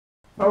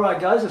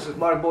Alright guys, this is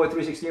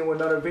MarkBoy316 with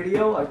another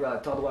video. I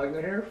got Todd Wagner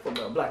here from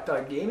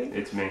Blacktide Gaming.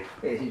 It's me.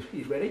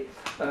 He's ready.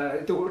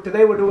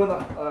 Today we're doing,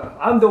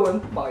 I'm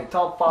doing my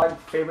top 5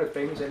 favorite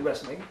things in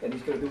wrestling, and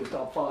he's going to do his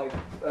top 5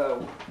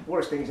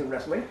 worst things in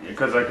wrestling.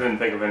 Because I couldn't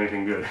think of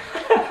anything good.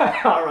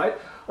 Alright,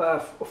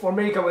 for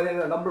me coming in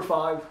at number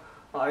 5,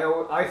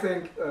 I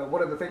think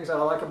one of the things that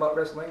I like about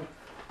wrestling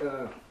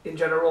in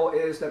general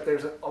is that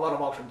there's a lot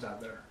of options out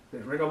there.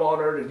 There's Ring of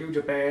Honor, there's New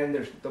Japan,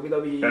 there's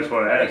WWE, That's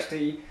what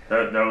NXT.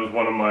 That was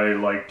one of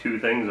my 2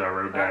 things I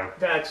wrote down.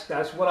 That's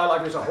what I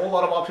like. There's a whole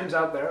lot of options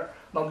out there.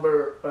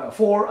 Number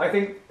 4, I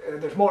think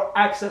there's more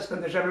access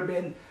than there's ever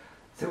been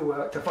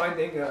to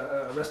finding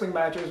wrestling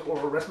matches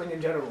or wrestling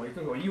in general. You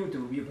can go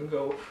YouTube, you can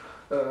go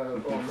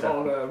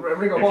on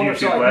Ring of Honor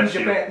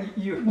site,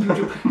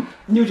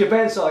 New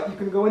Japan site. You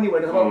can go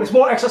anywhere. It's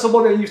more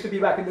accessible than it used to be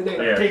back in the day.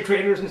 Like tape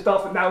traders and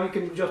stuff, and now you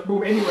can just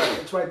boom anywhere.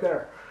 It's right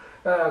there.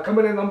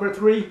 Coming in number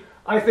 3,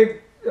 I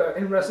think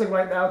in wrestling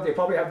right now they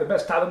probably have the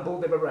best talent pool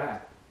they've ever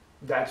had.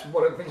 That's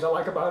one of the things I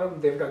like about them.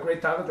 They've got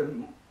great talent,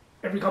 and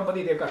every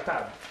company they've got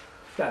talent.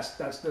 That's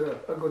a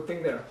good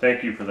thing there.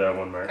 Thank you for that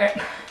one, Mark.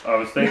 I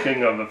was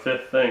thinking of a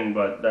 5th thing,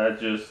 but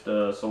that just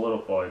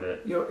solidified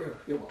it. You're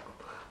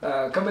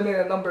welcome. Coming in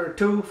at number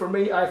 2 for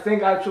me, I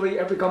think actually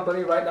every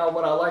company right now,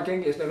 what I'm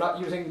liking is they're not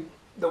using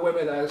the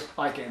women as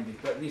eye candy.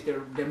 At least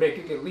they're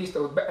making at least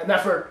an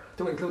effort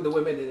to include the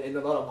women in a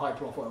lot of high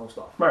profile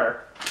stuff.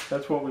 Mark,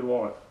 that's what we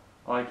want.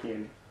 Eye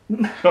candy.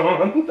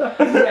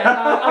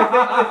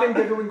 I think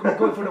they're doing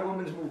good for the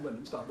women's movement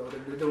and stuff though.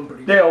 They're doing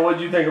pretty good. Dale, what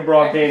did you think of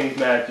Brock Danny's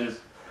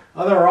matches?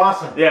 Oh, they're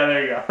awesome. Yeah,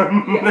 there you go.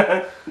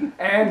 Yeah.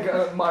 And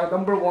my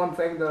number 1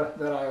 thing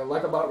that I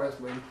like about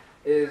wrestling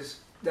is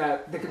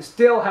that they can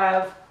still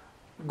have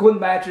good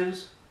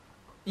matches.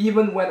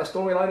 Even when a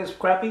storyline is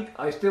crappy,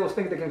 I still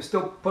think they can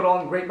still put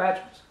on great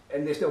matches,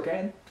 and they still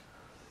can.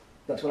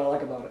 That's what I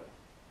like about it.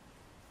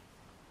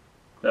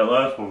 That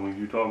last one, were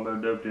you talking about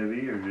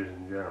WWE or just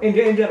in general? In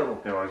general.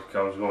 You know, I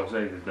was going to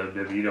say, because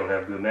WWE don't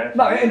have good matches.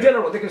 No, in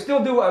general, they can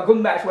still do a good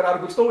match without a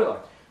good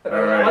storyline.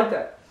 I like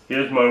that.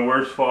 Here's my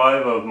worst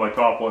 5 of my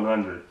top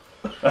 100.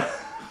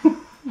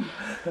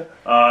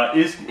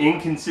 Is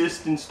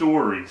inconsistent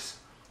stories.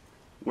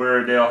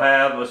 Where they'll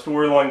have a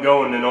storyline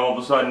going and all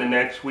of a sudden the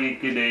next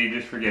week they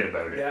just forget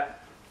about it. Yeah.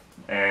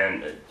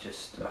 And it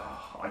just,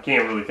 I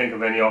can't really think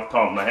of any off the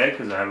top of my head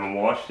because I haven't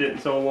watched it in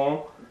so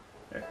long.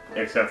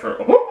 Except for,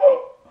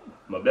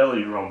 my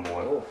belly's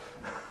rumbling.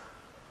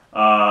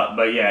 Oh.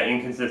 But yeah,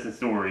 inconsistent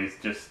stories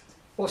just.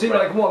 Well, see,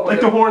 like what? Like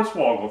the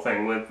Hornswoggle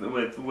thing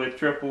with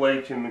Triple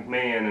H and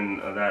McMahon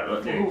and that.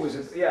 Who was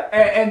it? Yeah,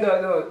 and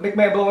the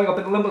McMahon blowing up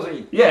in the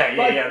limousine. Yeah.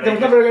 There was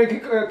never any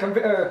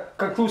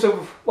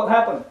conclusive what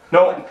happened.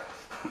 No, like,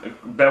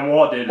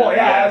 Benoit did it. Well,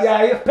 yeah,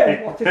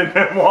 Benoit did it.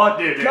 Benoit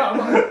did it. No,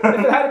 if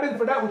it hadn't been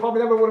for that, we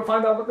probably never would have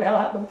found out what the hell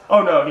happened.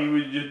 Oh no, he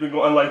would just been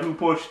going like who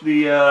pushed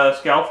the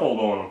scaffold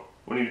on him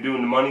when he was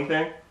doing the money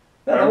thing.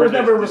 No, that was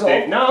never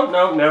resolved.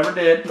 No, never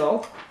did.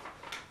 No.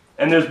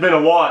 And there's been a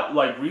lot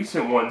like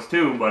recent ones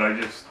too, but I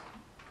just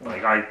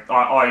like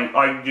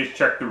I just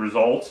check the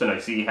results and I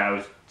see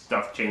how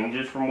stuff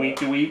changes from week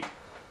to week,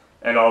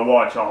 and I'll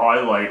watch a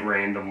highlight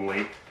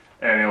randomly,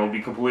 and it'll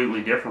be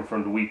completely different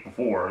from the week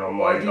before, and I'm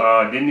like,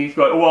 didn't he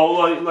go?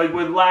 Well, like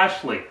with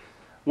Lashley,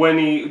 when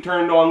he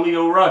turned on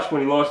Leo Rush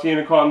when he lost the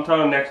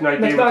Intercontinental, next night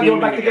they were teaming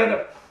back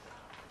together.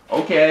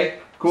 Okay.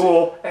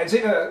 Cool. And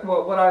see,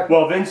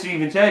 well, Vince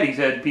even said, he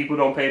said people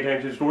don't pay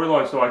attention to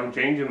storylines, so I can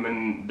change them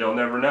and they'll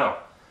never know.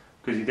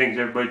 Because he thinks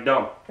everybody's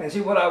dumb. And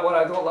see, what I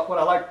don't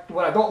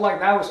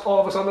like now is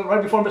all of a sudden,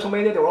 right before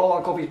WrestleMania, they were all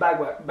on Kofi's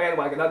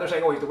bandwagon. Now they're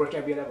saying, oh, he's the worst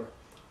champion ever.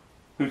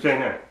 Who's saying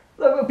that?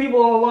 Look, people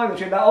online and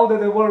shit now, oh, they're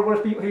the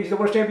worst people. He's the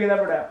worst champion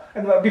ever now.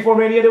 And before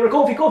Mania, they were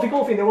Kofi,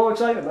 and they were all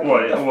excited. Like,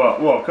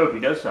 well, Kofi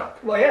does suck.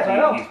 Well, yes, I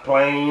know. He's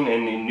plain,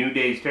 and New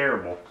Day's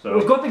terrible. So it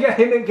was good to get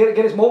him and get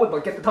his moment,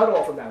 but get the title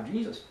off him now.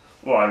 Jesus.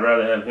 Well, I'd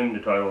rather have him the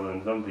title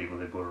than some people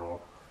they put it on.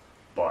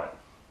 But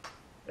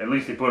at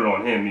least they put it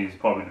on him. He's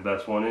probably the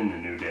best one in the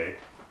New Day.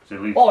 So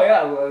at least, oh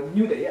yeah,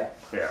 New Day, yeah.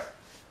 Yeah.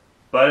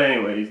 But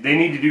anyways, they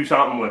need to do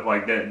something with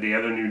like the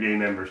other New Day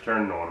members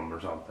turning on him or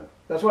something.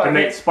 That's what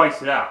to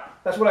spice it out.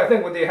 That's what I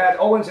think. When they had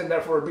Owens in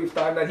there for a brief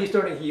time, then he's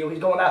turning heel. He's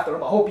going after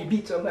him. I hope he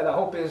beats him, and I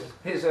hope his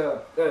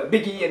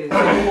Big E and his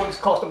Owens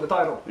cost him the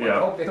title. Yeah. I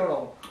hope they turn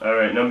on him. All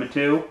right, number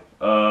 2.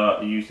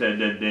 You said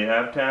that they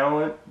have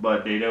talent,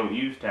 but they don't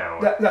use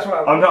talent. That's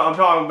what I'm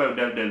talking about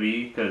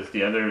WWE because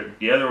the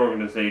other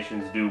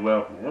organizations do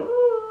well.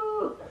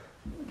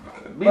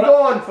 Be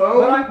gone,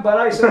 folks. But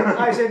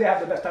I say they have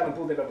the best talent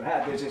pool they've ever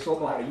had. They just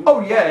don't know how to use it. Oh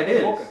yeah, it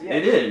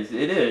is.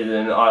 It is,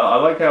 and I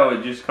like how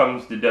it just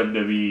comes to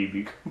WWE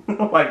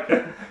because like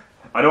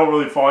I don't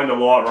really find a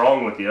lot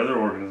wrong with the other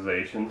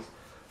organizations.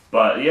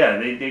 But yeah,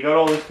 they got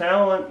all this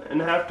talent,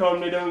 and half the time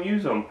they don't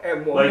use them.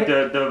 Like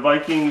the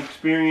Viking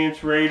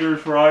Experience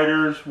Raiders,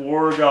 Riders,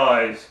 War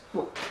guys,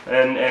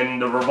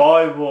 and the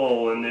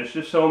Revival, and there's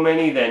just so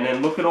many. And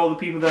then look at all the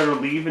people that are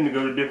leaving to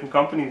go to different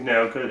companies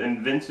now,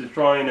 and Vince is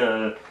trying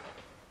to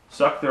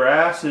suck their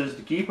asses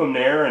to keep them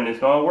there, and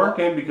it's not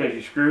working because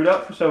you screwed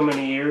up for so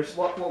many years.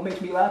 What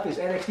makes me laugh is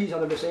NXT's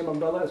under the same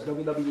umbrella as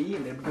WWE,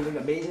 and they're doing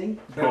amazing.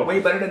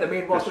 Way better than the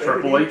main roster.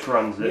 Triple H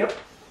runs it. Yep.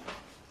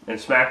 And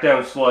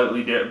SmackDown's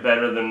slightly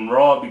better than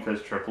Raw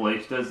because Triple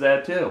H does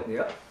that too.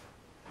 Yep.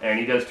 And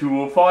he does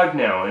 205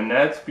 now, and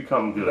that's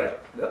become good.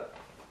 Yep.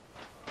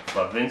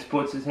 But Vince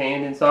puts his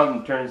hand in something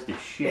and turns to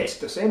shit. It's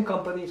the same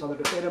company, it's under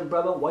the same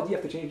umbrella. Why do you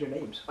have to change their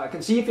names? I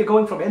can see if you're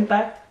going from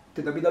Impact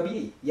to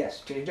WWE.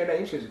 Yes, change their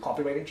names because it's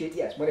copyright and shit.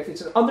 Yes, but if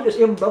it's under the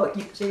same umbrella,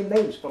 keep the same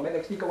names from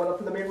NXT going up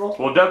to the main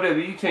roster. Well,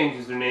 WWE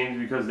changes their names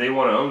because they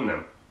want to own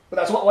them. But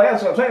that's what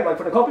I'm saying. Like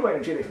for the copyright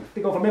and shit,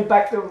 they go from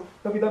Impact to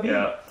WWE.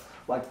 Yeah.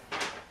 Like.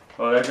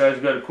 Oh, that guy's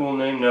got a cool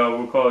name now.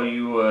 We'll call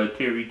you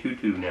Terry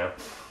Tutu now.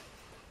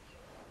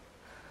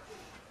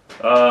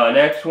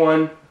 Next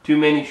one, too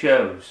many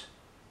shows.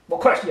 Well,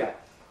 question, yeah.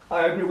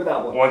 I agree with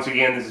that one. Once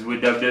again, this is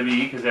with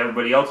WWE because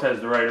everybody else has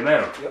the right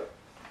amount. Yep.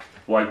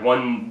 Like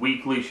one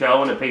weekly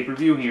show and a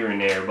pay-per-view here and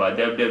there, but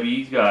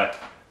WWE's got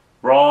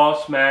Raw,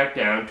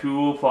 SmackDown,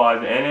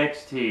 205,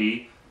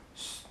 NXT.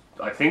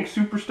 I think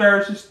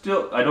Superstars is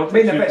still. I don't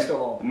think main event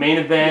still on. Main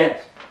event.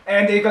 Yes.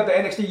 And they got the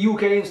NXT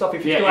UK and stuff.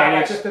 If you still have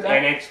access to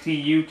that.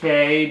 NXT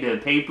UK, the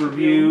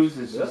pay-per-views.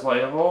 It's just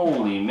like,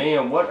 holy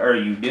man, what are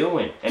you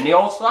doing? And they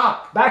all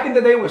suck. Back in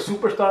the day with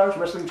Superstars,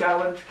 Wrestling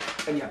Challenge,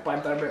 and yeah,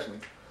 Primetime Wrestling.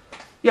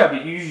 Yeah,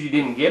 but you usually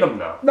didn't get them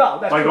though. No,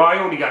 that's like true. I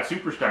only got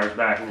Superstars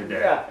back in the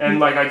day, Yeah. and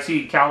like I'd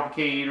see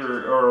Cavalcade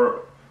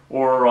or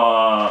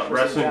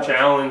Wrestling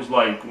Challenge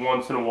like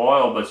once in a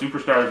while, but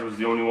Superstars was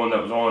the only one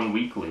that was on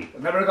weekly.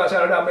 Remember got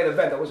Saturday Night Main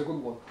Event? That was a good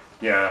one.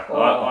 Yeah,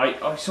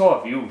 I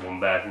saw a few of them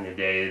back in the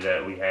day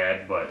that we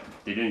had, but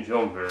they didn't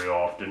show them very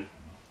often.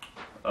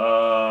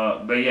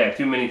 But yeah,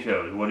 too many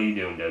shows. What are you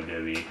doing,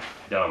 WWE?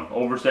 Dumb.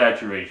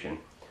 Oversaturation.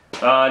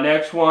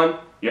 Next one,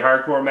 your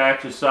hardcore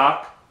matches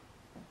suck.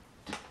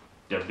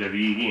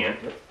 WWE again.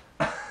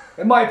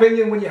 In my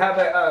opinion, when you have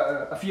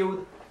a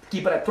feud,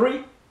 keep it at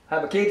 3.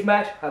 Have a cage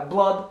match, have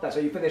blood. That's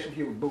how you finish a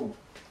feud. Boom.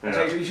 That's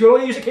how you should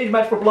only use a cage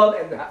match for blood,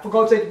 and for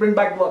God's sake, bring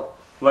back blood.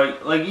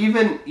 Like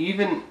even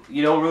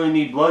you don't really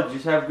need blood.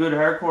 Just have good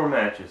hardcore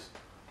matches.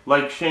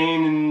 Like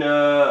Shane and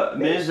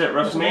Miz at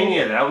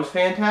WrestleMania. That was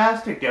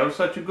fantastic. That was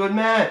such a good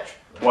match.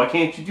 Why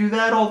can't you do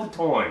that all the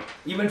time?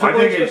 Even I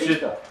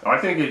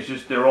think it's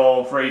just they're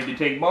all afraid to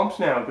take bumps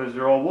now because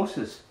they're all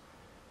wusses.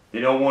 They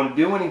don't want to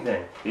do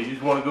anything. They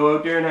just want to go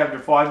out there and have their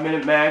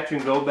 5-minute match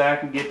and go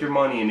back and get their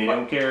money, and they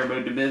don't care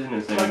about the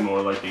business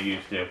anymore like they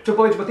used to.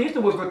 Triple H Batista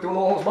was good through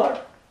No Holds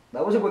Barred.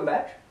 That was a good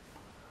match.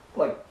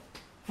 Like,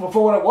 for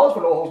what it was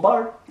for No Holds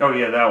Barred. Oh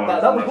yeah, that one.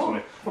 That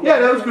was good. Yeah,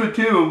 that was good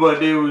too,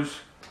 but it was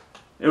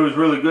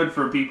really good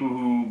for people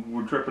who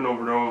were tripping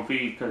over their own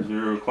feet because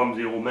they're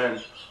clumsy old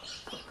men.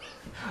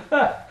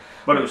 But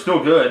it was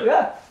still good.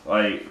 Yeah.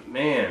 Like,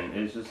 man,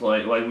 it's just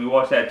like we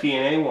watched that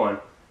TNA one.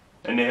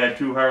 And they had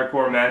 2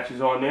 hardcore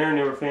matches on there, and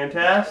they were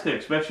fantastic.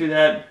 Especially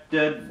that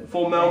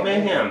Full Metal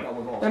Mayhem.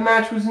 That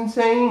match was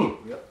insane.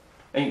 Yep.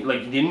 And like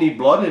you didn't need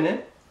blood in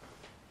it,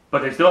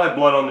 but they still had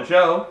blood on the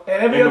show.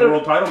 And in the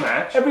world title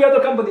match. Every other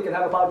company can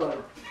have a power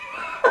driver.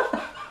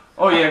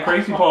 Oh yeah,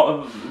 Crazy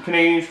Paul,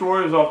 Canadian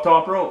Destroyers off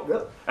top rope.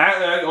 Yep.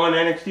 On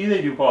NXT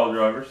they do pile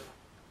drivers.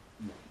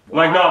 Wow.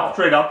 Like not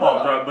straight up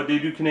pile driver, but they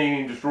do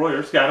Canadian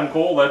Destroyers. Adam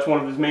Cole, that's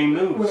one of his main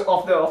moves.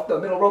 Off the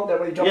middle rope there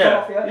when he jumps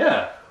off, yeah?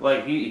 Yeah.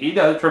 Like he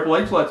does. Triple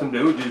H lets him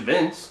do it. Just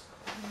Vince.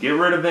 Get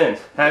rid of Vince.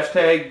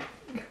 Hashtag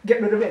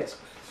get rid of Vince.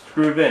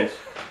 Screw Vince.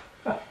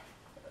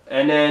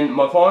 And then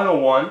my final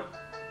one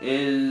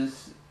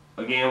is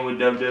again with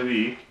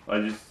WWE.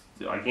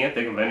 I can't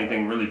think of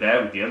anything really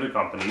bad with the other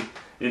companies.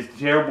 It's the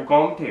terrible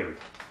commentary.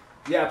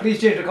 Yeah,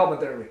 please change the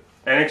commentary.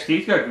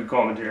 NXT's got good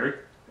commentary.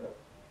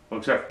 Well,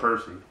 except for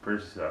Percy.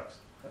 Percy sucks.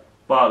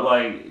 But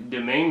like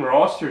the main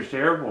roster is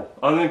terrible.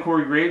 Other than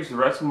Corey Graves, the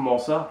rest of them all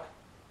suck.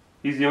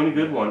 He's the only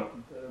good one.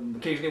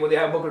 Occasionally when they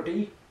have Booker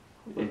T,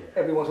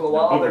 every once in a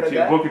while.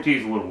 Booker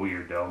T's a little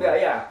weird though.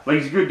 Yeah.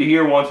 Like he's good to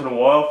hear once in a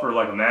while for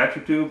like a match or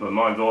two, but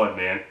my God,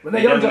 man.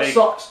 Renee Young just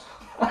sucks.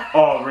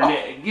 Oh,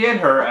 Renee, get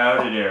her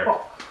out of there!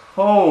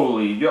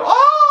 Holy,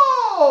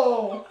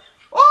 oh,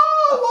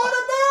 what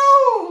a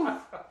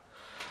goof!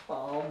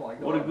 Oh my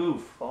God. What a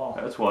goof! Oh.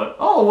 That's what.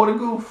 Oh, what a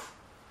goof!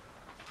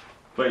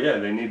 But yeah,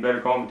 they need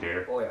better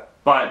commentary. Oh yeah.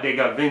 But they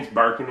got Vince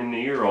barking in the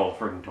ear all the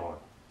freaking time.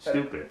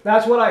 Stupid.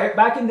 That's what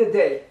back in the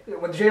day,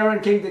 when JR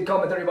and King did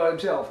commentary by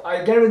himself,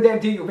 I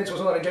guarantee you Vince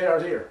was not in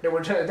JR's ear. They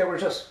were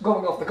just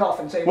going off the cuff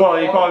and saying... Well,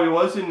 he probably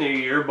was in their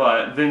ear,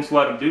 but Vince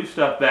let him do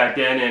stuff back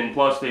then, and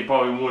plus they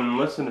probably wouldn't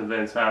listen to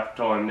Vince half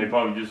the time. They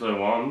probably just like,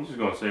 well, I'm just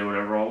going to say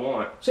whatever I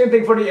want. Same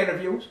thing for the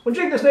interviews. When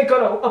Jake the Snake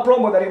got a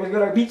promo that he was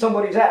going to beat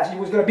somebody's ass, he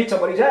was going to beat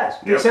somebody's ass.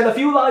 They said a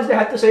few lines they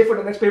had to say for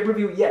the next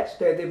pay-per-view, yes.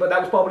 But that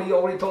was probably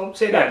already told,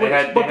 say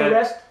that. But the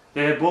rest...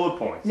 They had bullet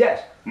points.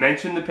 Yes.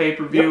 Mention the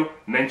pay-per-view,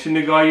 mention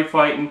the guy you're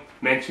fighting,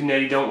 mention that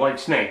you don't like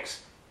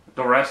snakes.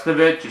 The rest of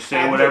it, just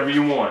say whatever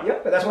you want.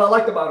 Yep, but that's what I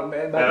liked about him,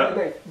 man. Back in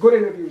the day. Good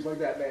interviews like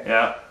that, man.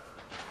 Yeah.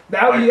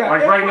 Now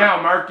right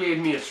now, Mark gave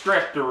me a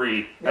script to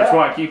read. That's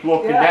why I keep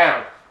looking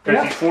down.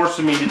 Because he's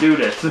forcing me to do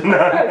this.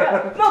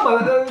 Yeah. No,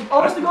 but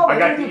honest to God, I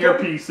got the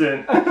earpiece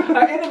in.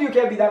 An interview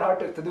can't be that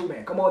hard to do,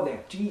 man. Come on, then.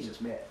 Jesus,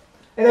 man.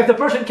 And if the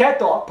person can't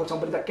talk, put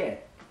somebody that can.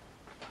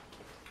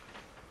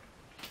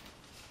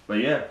 But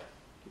yeah,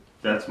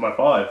 that's my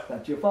 5.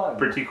 That's your 5.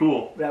 Pretty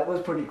cool. That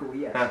was pretty cool,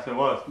 yes. Yes, it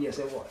was. Yes,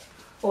 it was.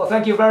 Well,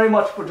 thank you very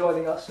much for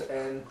joining us,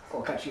 and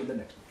I'll catch you in the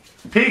next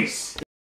one. Peace.